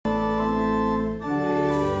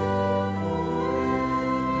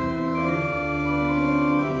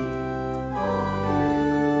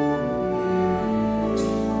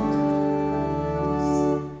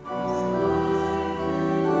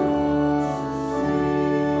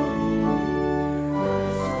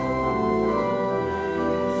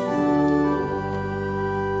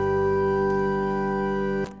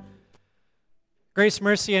Grace,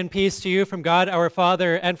 mercy, and peace to you from God our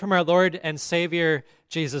Father and from our Lord and Savior,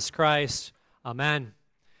 Jesus Christ. Amen.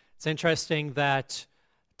 It's interesting that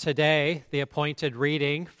today, the appointed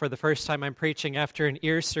reading, for the first time I'm preaching after an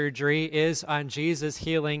ear surgery, is on Jesus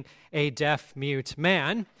healing a deaf-mute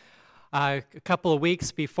man. A couple of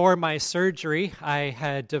weeks before my surgery, I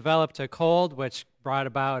had developed a cold, which brought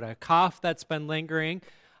about a cough that's been lingering,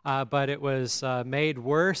 but it was made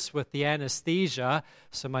worse with the anesthesia,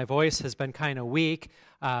 so my voice has been kind of weak.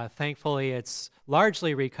 Thankfully, it's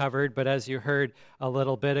largely recovered, but as you heard a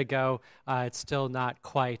little bit ago, it's still not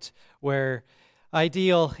quite where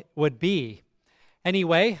ideal would be.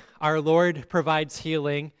 Anyway, our Lord provides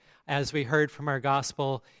healing, as we heard from our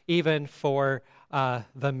gospel, even for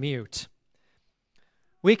the mute.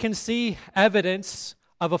 We can see evidence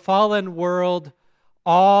of a fallen world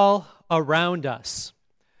all around us.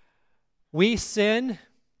 We sin,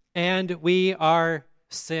 and we are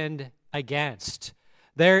sinned against.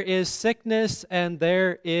 There is sickness, and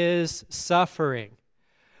there is suffering.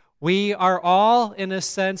 We are all, in a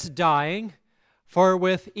sense, dying, for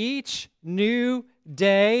with each new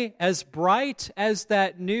day, as bright as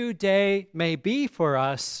that new day may be for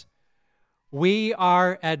us, we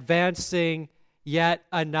are advancing yet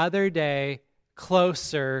another day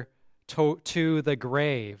closer to the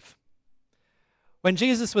grave. When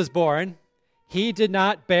Jesus was born, he did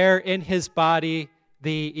not bear in his body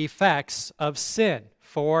the effects of sin,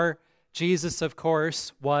 for Jesus, of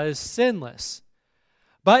course, was sinless.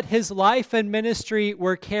 But his life and ministry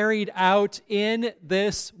were carried out in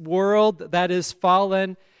this world that is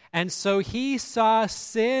fallen, and so he saw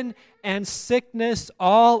sin and sickness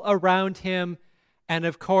all around him, and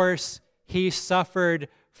of course, he suffered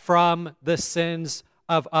from the sins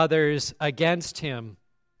of others against him.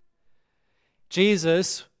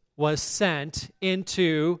 Jesus was sent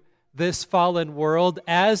into this fallen world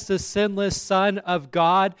as the sinless Son of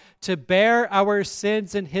God to bear our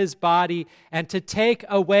sins in his body and to take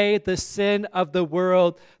away the sin of the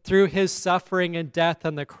world through his suffering and death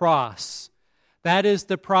on the cross. That is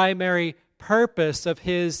the primary purpose of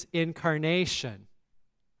his incarnation.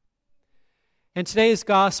 In today's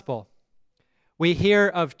gospel, we hear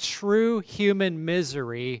of true human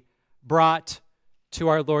misery brought to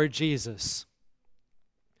our Lord Jesus.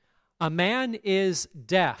 A man is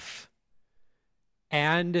deaf,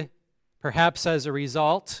 and perhaps as a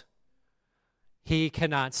result, he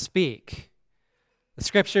cannot speak. The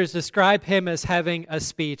scriptures describe him as having a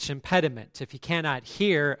speech impediment. If he cannot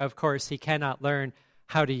hear, of course, he cannot learn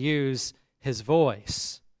how to use his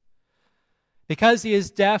voice. Because he is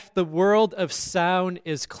deaf, the world of sound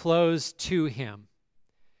is closed to him.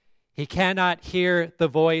 He cannot hear the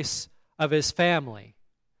voice of his family,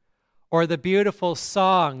 or the beautiful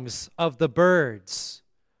songs of the birds,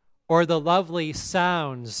 or the lovely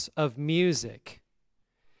sounds of music.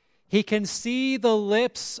 He can see the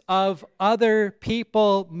lips of other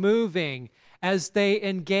people moving as they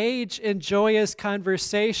engage in joyous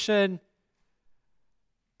conversation,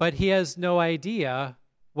 but he has no idea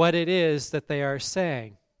what it is that they are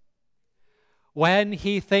saying. When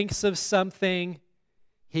he thinks of something,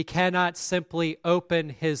 he cannot simply open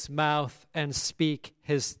his mouth and speak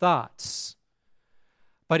his thoughts,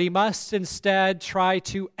 but he must instead try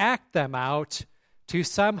to act them out to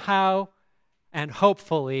somehow and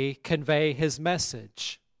hopefully convey his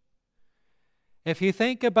message. If you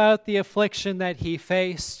think about the affliction that he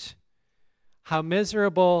faced, how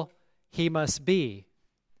miserable he must be.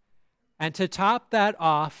 And to top that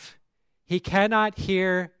off, he cannot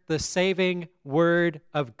hear the saving word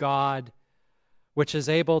of God, which is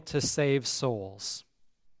able to save souls.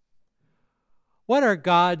 What are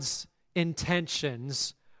God's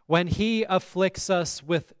intentions when he afflicts us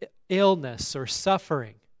with illness or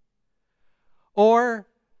suffering? Or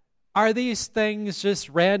are these things just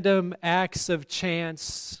random acts of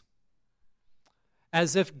chance,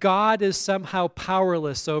 as if God is somehow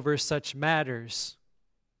powerless over such matters?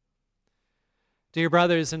 Dear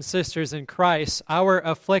brothers and sisters in Christ, our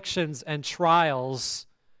afflictions and trials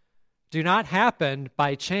do not happen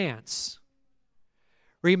by chance.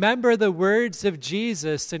 Remember the words of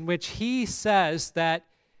Jesus in which he says that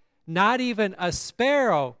not even a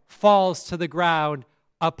sparrow falls to the ground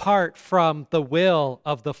apart from the will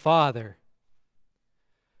of the Father.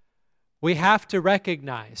 We have to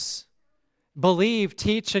recognize, believe,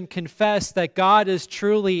 teach, and confess that God is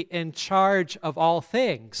truly in charge of all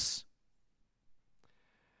things.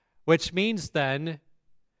 Which means then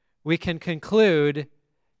we can conclude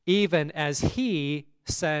even as he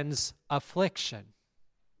sends affliction.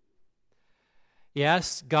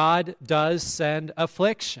 Yes, God does send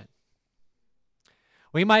affliction.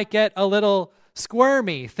 We might get a little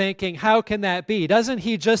squirmy, thinking, how can that be? Doesn't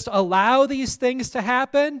he just allow these things to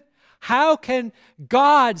happen? How can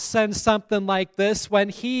God send something like this when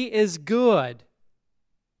he is good?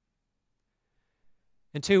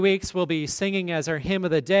 In 2 weeks, we'll be singing as our hymn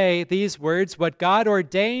of the day these words, "What God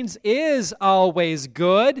ordains is always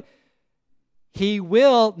good. He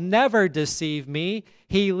will never deceive me.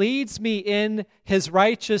 He leads me in his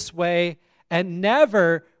righteous way, and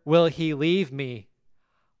never will he leave me.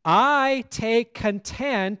 I take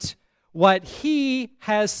content what he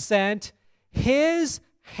has sent, his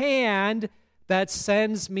hand that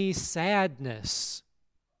sends me sadness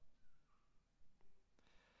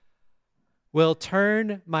will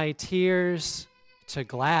turn my tears to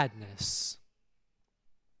gladness."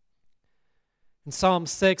 In Psalm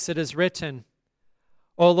 6 it is written,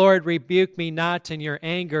 "O Lord, rebuke me not in your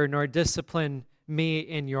anger, nor discipline me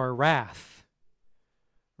in your wrath."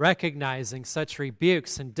 Recognizing such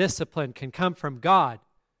rebukes and discipline can come from God.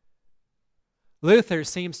 Luther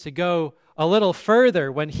seems to go a little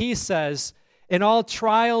further when he says, in all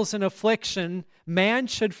trials and affliction, man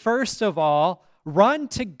should first of all run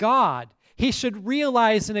to God. He should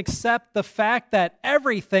realize and accept the fact that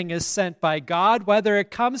everything is sent by God, whether it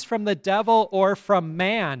comes from the devil or from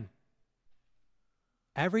man.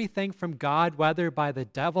 Everything from God, whether by the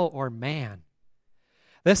devil or man.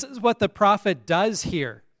 This is what the prophet does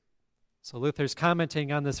here. So Luther's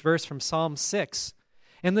commenting on this verse from Psalm 6.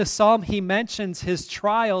 In this psalm, he mentions his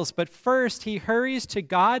trials, but first he hurries to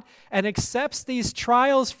God and accepts these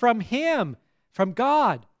trials from him, from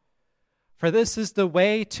God. For this is the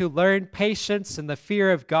way to learn patience and the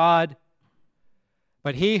fear of God.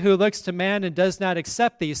 But he who looks to man and does not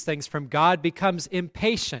accept these things from God becomes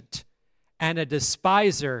impatient and a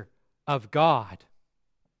despiser of God.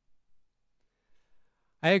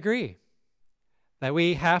 I agree that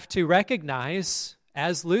we have to recognize,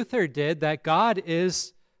 as Luther did, that God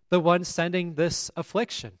is the one sending this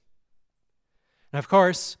affliction. And of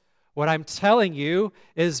course, what I'm telling you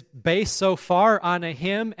is based so far on a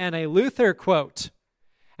hymn and a Luther quote.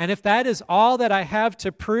 And if that is all that I have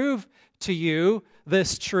to prove to you,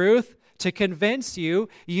 this truth, to convince you,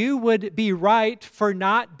 you would be right for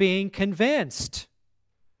not being convinced.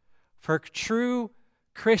 For true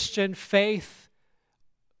Christian faith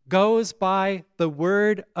goes by the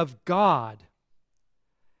word of God.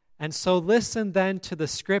 And so listen then to the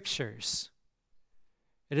scriptures.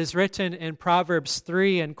 It is written in Proverbs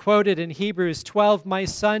 3 and quoted in Hebrews 12, "My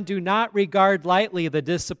son, do not regard lightly the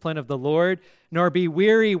discipline of the Lord, nor be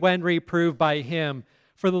weary when reproved by him.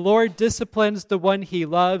 For the Lord disciplines the one he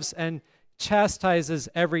loves and chastises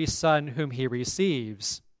every son whom he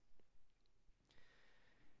receives."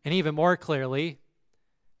 And even more clearly,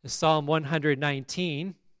 Psalm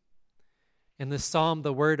 119. In this psalm,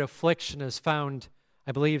 the word affliction is found,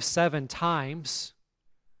 I believe, 7 times,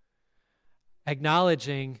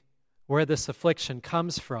 acknowledging where this affliction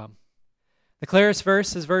comes from. The clearest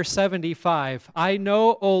verse is verse 75. "I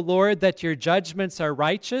know, O Lord, that your judgments are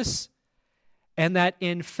righteous, and that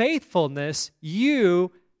in faithfulness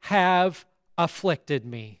you have afflicted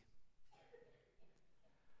me."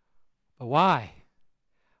 But why?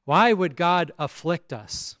 Why would God afflict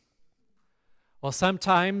us? Well,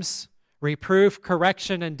 sometimes reproof,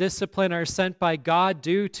 correction, and discipline are sent by God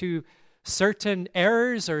due to certain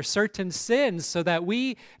errors or certain sins so that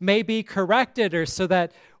we may be corrected or so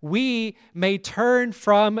that we may turn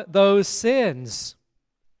from those sins.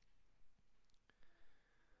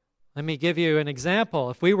 Let me give you an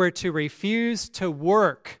example. If we were to refuse to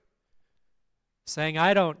work, saying,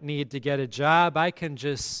 "I don't need to get a job, I can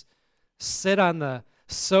just sit on the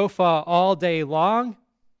sofa all day long,"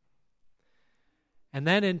 and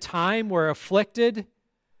then in time we're afflicted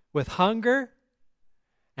with hunger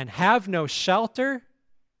and have no shelter,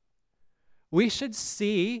 we should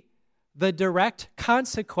see the direct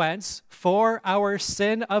consequence for our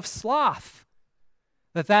sin of sloth.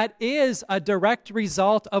 That is a direct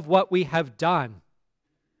result of what we have done.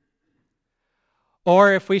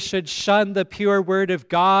 Or if we should shun the pure word of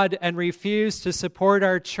God and refuse to support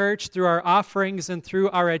our church through our offerings and through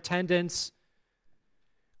our attendance,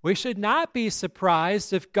 we should not be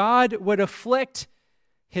surprised if God would afflict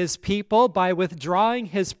his people by withdrawing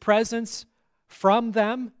his presence from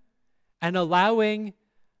them and allowing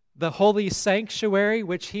the holy sanctuary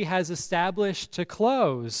which he has established to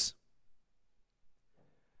close.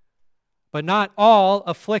 But not all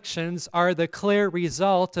afflictions are the clear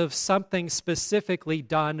result of something specifically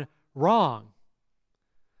done wrong.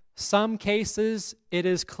 Some cases it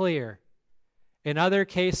is clear. In other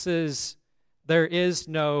cases, there is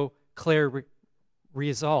no clear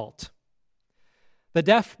result. The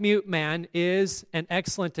deaf-mute man is an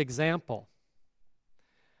excellent example.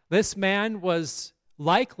 This man was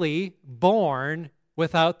likely born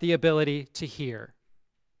without the ability to hear.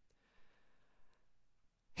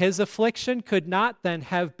 His affliction could not then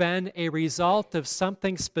have been a result of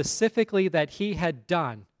something specifically that he had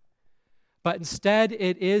done, but instead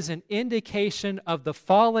it is an indication of the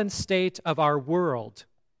fallen state of our world.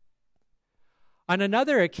 On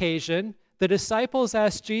another occasion, the disciples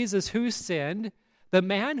asked Jesus who sinned, the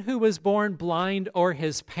man who was born blind or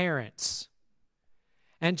his parents.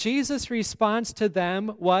 And Jesus' response to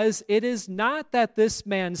them was, "It is not that this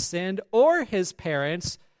man sinned or his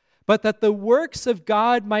parents, but that the works of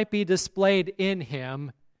God might be displayed in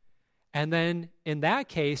him." And then in that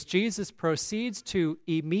case, Jesus proceeds to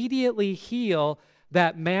immediately heal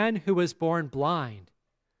that man who was born blind.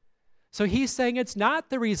 So he's saying it's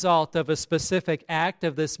not the result of a specific act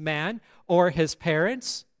of this man or his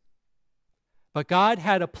parents, but God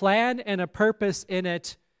had a plan and a purpose in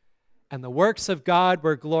it, and the works of God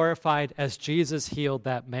were glorified as Jesus healed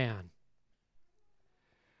that man.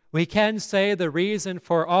 We can say the reason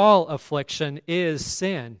for all affliction is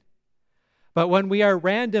sin. But when we are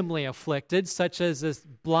randomly afflicted, such as this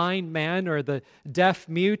blind man or the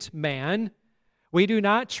deaf-mute man, we do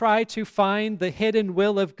not try to find the hidden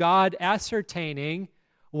will of God, ascertaining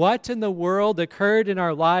what in the world occurred in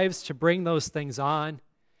our lives to bring those things on.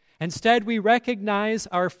 Instead, we recognize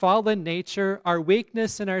our fallen nature, our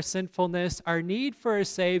weakness and our sinfulness, our need for a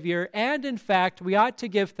Savior, and in fact, we ought to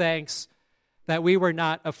give thanks that we were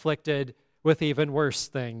not afflicted with even worse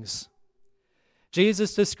things.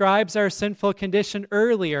 Jesus describes our sinful condition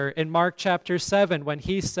earlier in Mark chapter 7 when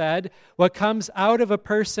he said, "What comes out of a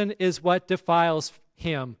person is what defiles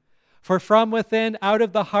him. For from within, out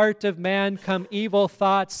of the heart of man, come evil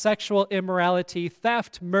thoughts, sexual immorality,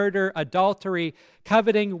 theft, murder, adultery,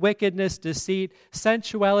 coveting, wickedness, deceit,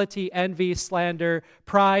 sensuality, envy, slander,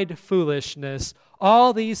 pride, foolishness.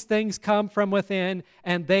 All these things come from within,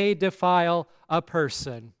 and they defile a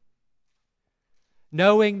person."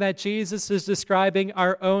 Knowing that Jesus is describing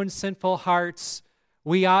our own sinful hearts,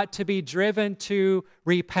 we ought to be driven to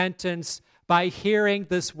repentance by hearing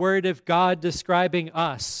this word of God describing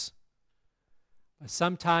us. But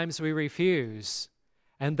sometimes we refuse.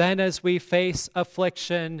 And then as we face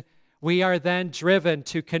affliction, we are then driven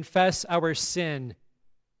to confess our sin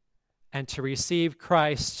and to receive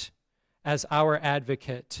Christ as our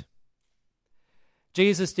advocate.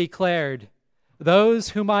 Jesus declared, "Those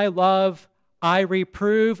whom I love, I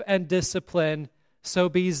reprove and discipline, so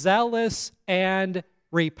be zealous and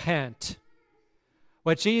repent."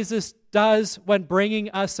 What Jesus does when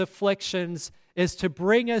bringing us afflictions is to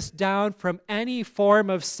bring us down from any form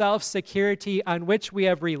of self-security on which we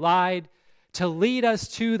have relied, to lead us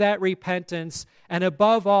to that repentance, and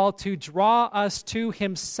above all, to draw us to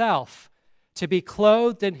himself, to be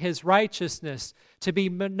clothed in his righteousness, to be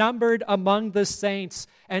numbered among the saints,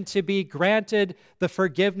 and to be granted the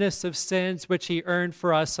forgiveness of sins which he earned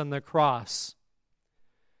for us on the cross.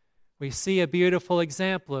 We see a beautiful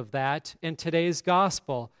example of that in today's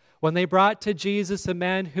gospel, when they brought to Jesus a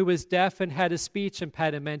man who was deaf and had a speech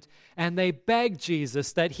impediment, and they begged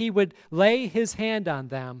Jesus that he would lay his hand on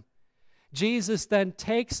them. Jesus then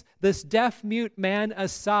takes this deaf-mute man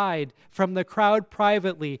aside from the crowd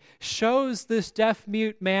privately, shows this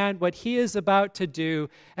deaf-mute man what he is about to do,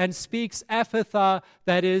 and speaks Ephphatha,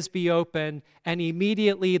 that is, be open, and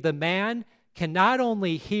immediately the man can not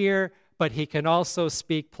only hear, but he can also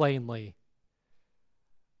speak plainly.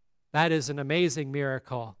 That is an amazing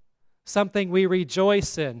miracle, something we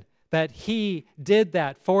rejoice in, that he did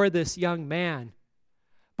that for this young man.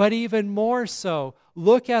 But even more so,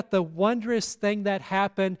 look at the wondrous thing that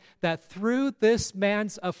happened, that through this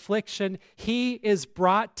man's affliction, he is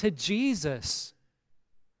brought to Jesus.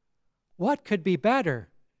 What could be better?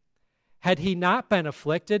 Had he not been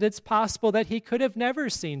afflicted, it's possible that he could have never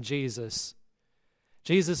seen Jesus.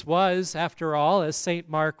 Jesus was, after all, as St.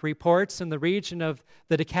 Mark reports, in the region of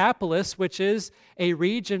the Decapolis, which is a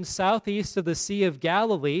region southeast of the Sea of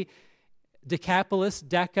Galilee. Decapolis,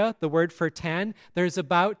 Deca, the word for 10. There's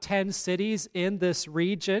about 10 cities in this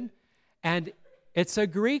region, and it's a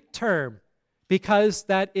Greek term because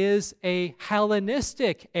that is a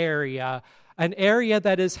Hellenistic area, an area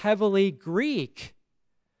that is heavily Greek.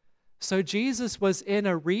 So Jesus was in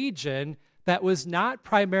a region that was not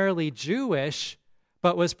primarily Jewish,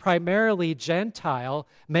 but was primarily Gentile,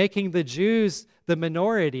 making the Jews the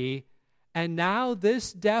minority. And now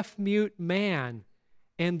this deaf-mute man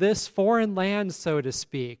in this foreign land, so to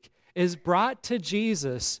speak, is brought to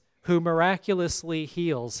Jesus, who miraculously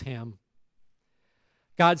heals him.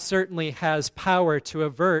 God certainly has power to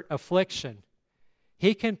avert affliction.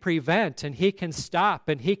 He can prevent and He can stop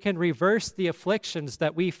and He can reverse the afflictions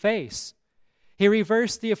that we face. He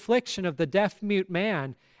reversed the affliction of the deaf-mute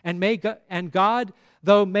man, and God,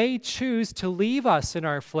 though, may choose to leave us in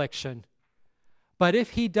our affliction. But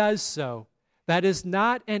if He does so, that is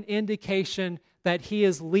not an indication that He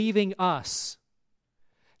is leaving us.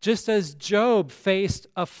 Just as Job faced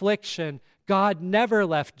affliction, God never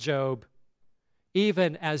left Job,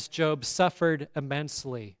 even as Job suffered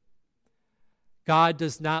immensely. God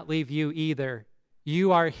does not leave you either.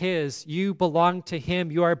 You are His. You belong to Him.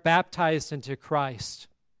 You are baptized into Christ.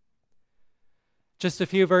 Just a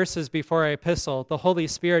few verses before our epistle, the Holy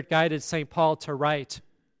Spirit guided St. Paul to right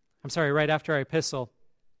after our epistle.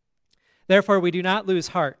 Therefore, we do not lose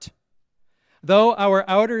heart. Though our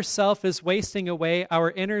outer self is wasting away, our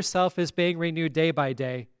inner self is being renewed day by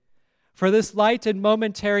day. For this light and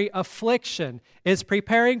momentary affliction is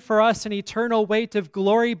preparing for us an eternal weight of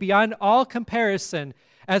glory beyond all comparison,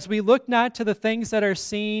 as we look not to the things that are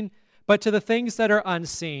seen, but to the things that are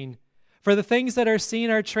unseen. For the things that are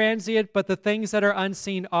seen are transient, but the things that are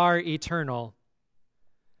unseen are eternal.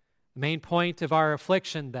 The main point of our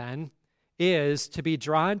affliction, then, is to be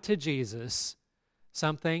drawn to Jesus,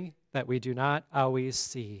 something that we do not always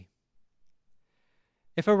see.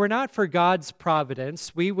 If it were not for God's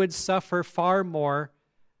providence, we would suffer far more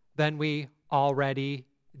than we already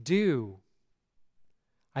do.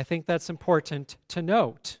 I think that's important to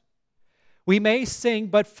note. We may sing,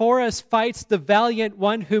 but for us fights the valiant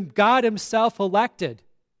one whom God Himself elected.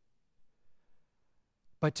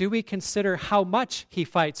 But do we consider how much He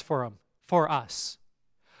fights for us?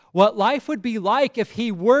 What life would be like if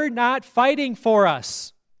He were not fighting for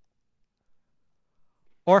us?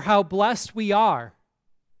 Or how blessed we are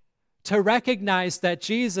to recognize that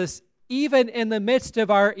Jesus, even in the midst of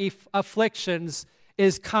our afflictions,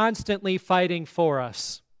 is constantly fighting for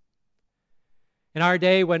us. In our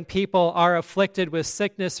day, when people are afflicted with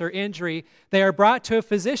sickness or injury, they are brought to a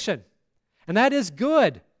physician, and that is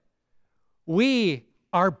good. We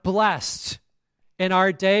are blessed in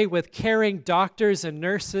our day with caring doctors and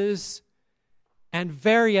nurses and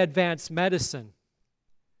very advanced medicine.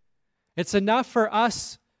 It's enough for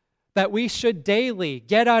us that we should daily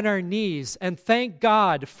get on our knees and thank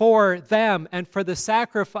God for them and for the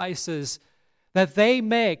sacrifices that they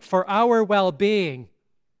make for our well-being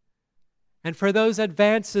and for those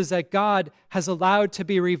advances that God has allowed to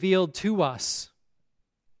be revealed to us.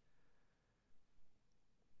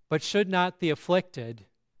 But should not the afflicted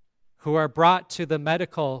who are brought to the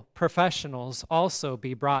medical professionals also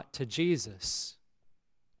be brought to Jesus?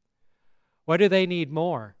 What do they need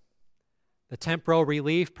more? The temporal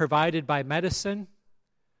relief provided by medicine,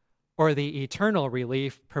 or the eternal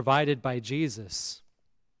relief provided by Jesus?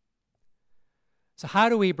 So how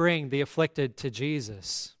do we bring the afflicted to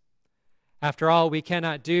Jesus? After all, we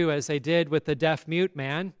cannot do as they did with the deaf-mute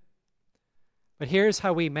man, but here's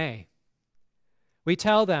how we may. We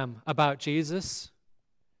tell them about Jesus.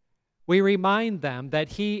 We remind them that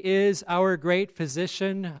He is our great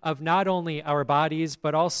physician of not only our bodies,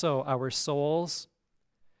 but also our souls.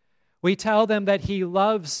 We tell them that He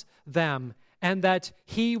loves them and that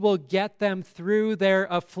He will get them through their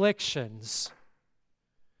afflictions.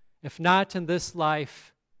 If not in this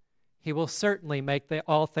life, He will certainly make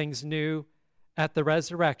all things new at the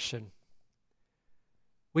resurrection.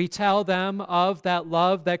 We tell them of that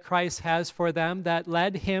love that Christ has for them that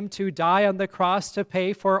led Him to die on the cross to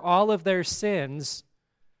pay for all of their sins,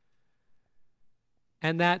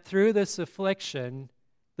 and that through this affliction,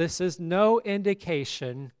 this is no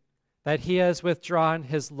indication that He has withdrawn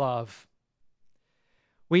His love.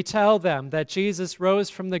 We tell them that Jesus rose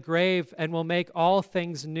from the grave and will make all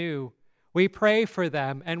things new. We pray for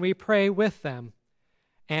them and we pray with them.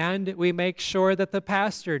 And we make sure that the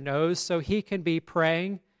pastor knows so he can be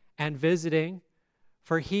praying and visiting,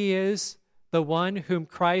 for he is the one whom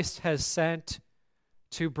Christ has sent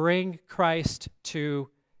to bring Christ to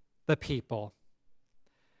the people.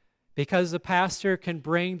 Because the pastor can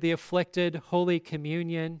bring the afflicted Holy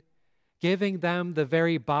Communion, giving them the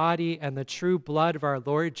very body and the true blood of our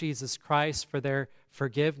Lord Jesus Christ for their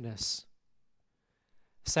forgiveness.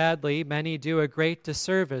 Sadly, many do a great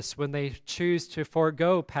disservice when they choose to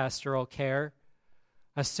forego pastoral care,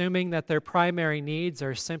 assuming that their primary needs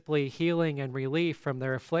are simply healing and relief from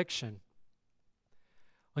their affliction.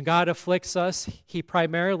 When God afflicts us, He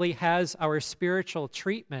primarily has our spiritual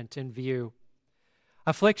treatment in view.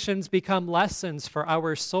 Afflictions become lessons for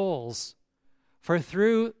our souls. For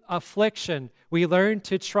through affliction, we learn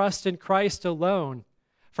to trust in Christ alone.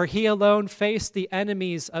 For He alone faced the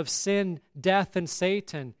enemies of sin, death, and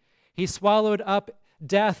Satan. He swallowed up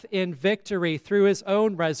death in victory through his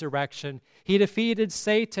own resurrection. He defeated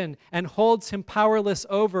Satan and holds him powerless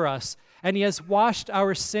over us. And he has washed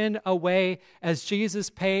our sin away as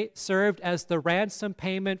Jesus served as the ransom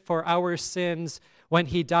payment for our sins when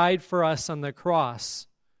he died for us on the cross.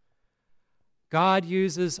 God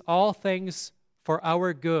uses all things for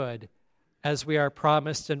our good, as we are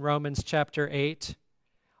promised in Romans chapter 8,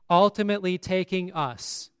 ultimately taking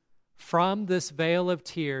us from this vale of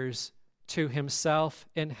tears to himself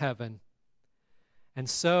in heaven. And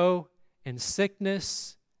so, in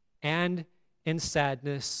sickness and in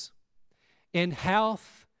sadness, in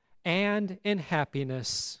health and in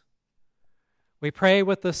happiness, we pray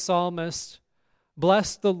with the psalmist,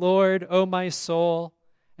 "Bless the Lord, O my soul,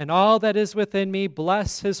 and all that is within me,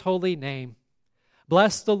 bless his holy name.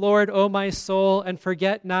 Bless the Lord, O my soul, and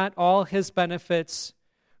forget not all his benefits,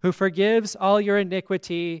 who forgives all your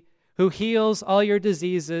iniquity, who heals all your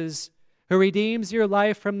diseases, who redeems your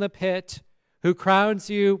life from the pit, who crowns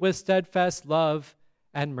you with steadfast love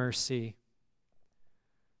and mercy."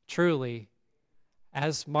 Truly,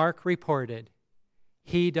 as Mark reported,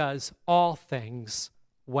 he does all things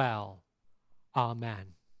well.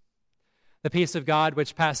 Amen. The peace of God,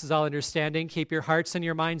 which passes all understanding, keep your hearts and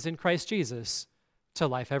your minds in Christ Jesus to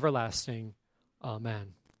life everlasting.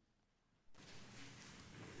 Amen.